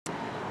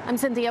I'm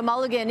Cynthia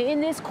Mulligan.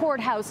 In this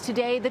courthouse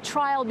today, the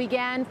trial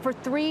began for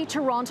 3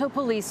 Toronto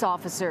police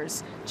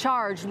officers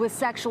charged with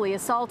sexually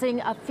assaulting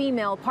a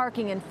female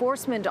parking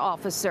enforcement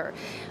officer.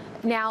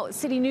 Now,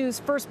 CityNews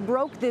first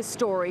broke this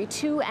story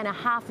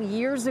 2.5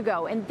 years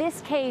ago, and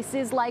this case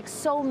is like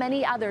so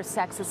many other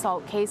sex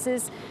assault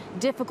cases,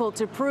 difficult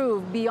to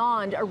prove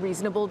beyond a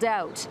reasonable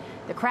doubt.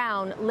 The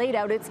Crown laid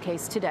out its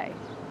case today.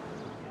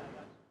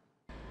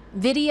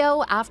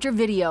 Video after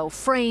video,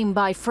 frame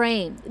by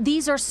frame.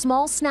 These are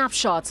small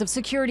snapshots of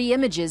security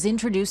images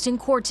introduced in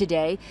court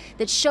today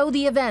that show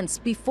the events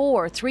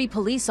before 3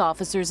 police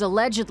officers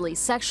allegedly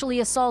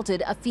sexually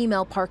assaulted a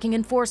female parking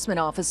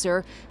enforcement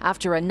officer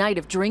after a night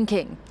of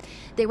drinking.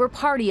 They were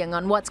partying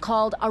on what's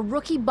called a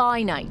rookie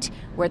buy night,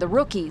 where the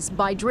rookies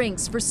buy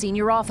drinks for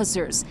senior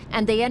officers,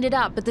 and they ended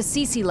up at the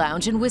CC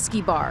Lounge and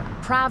Whiskey Bar,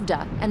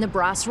 Pravda, and the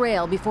Brass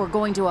Rail before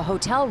going to a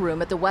hotel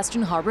room at the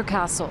Western Harbour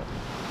Castle.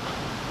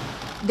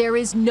 There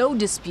is no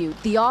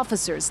dispute the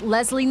officers,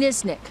 Leslie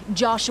Nisnik,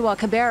 Joshua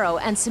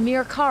Cabarro, and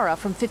Samir Kara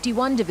from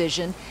 51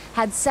 Division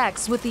had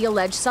sex with the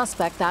alleged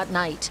suspect that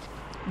night.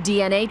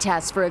 DNA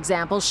tests, for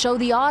example, show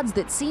the odds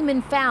that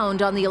semen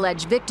found on the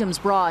alleged victim's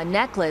bra and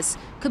necklace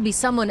could be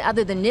someone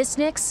other than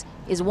Nisnik's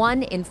is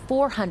 1 in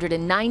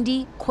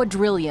 490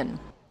 quadrillion.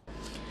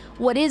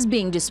 What is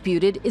being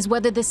disputed is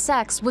whether the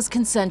sex was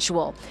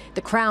consensual.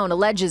 The Crown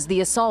alleges the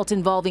assault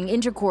involving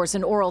intercourse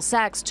and oral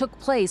sex took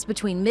place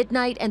between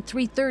midnight and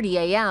 3:30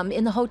 a.m.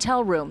 in the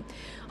hotel room.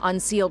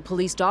 Unsealed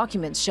police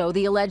documents show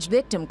the alleged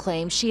victim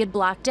claims she had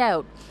blacked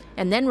out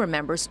and then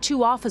remembers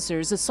 2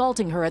 officers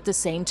assaulting her at the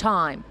same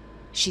time.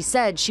 She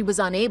said she was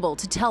unable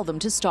to tell them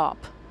to stop.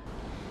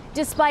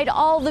 Despite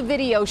all the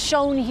video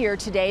shown here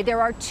today, there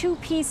are 2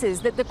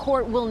 pieces that the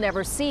court will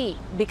never see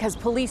because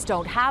police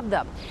don't have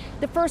them.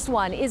 The first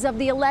one is of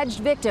the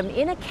alleged victim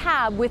in a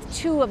cab with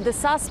 2 of the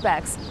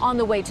suspects on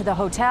the way to the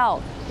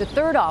hotel. The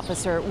 3rd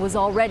officer was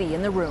already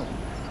in the room.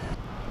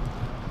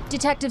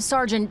 Detective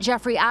Sergeant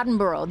Jeffrey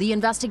Attenborough, the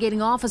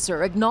investigating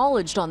officer,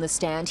 acknowledged on the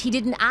stand he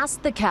didn't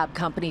ask the cab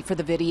company for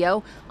the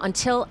video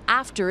until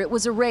after it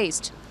was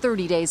erased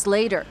 30 days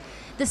later.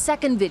 The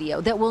second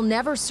video that will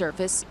never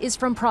surface is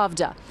from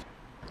Pravda.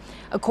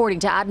 According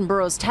to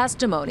Attenborough's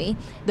testimony,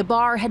 the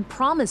bar had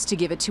promised to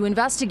give it to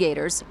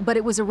investigators, but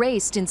it was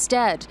erased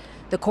instead.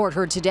 The court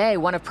heard today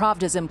one of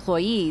Pravda's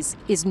employees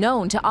is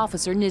known to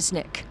Officer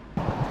Nisnik.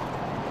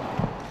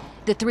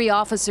 The 3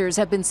 officers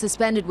have been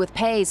suspended with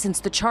pay since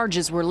the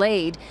charges were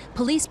laid.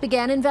 Police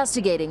began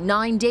investigating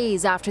 9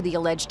 days after the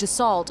alleged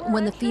assault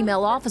when the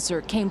female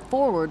officer came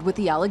forward with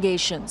the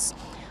allegations.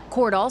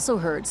 Court also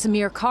heard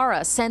Samir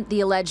Kara sent the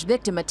alleged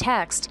victim a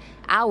text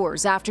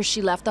hours after she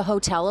left the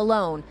hotel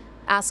alone,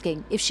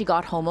 asking if she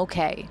got home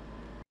okay.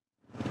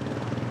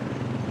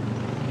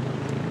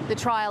 The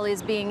trial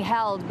is being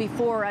held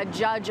before a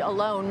judge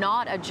alone,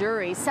 not a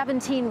jury.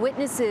 17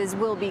 witnesses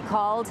will be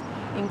called,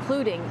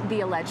 including the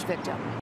alleged victim.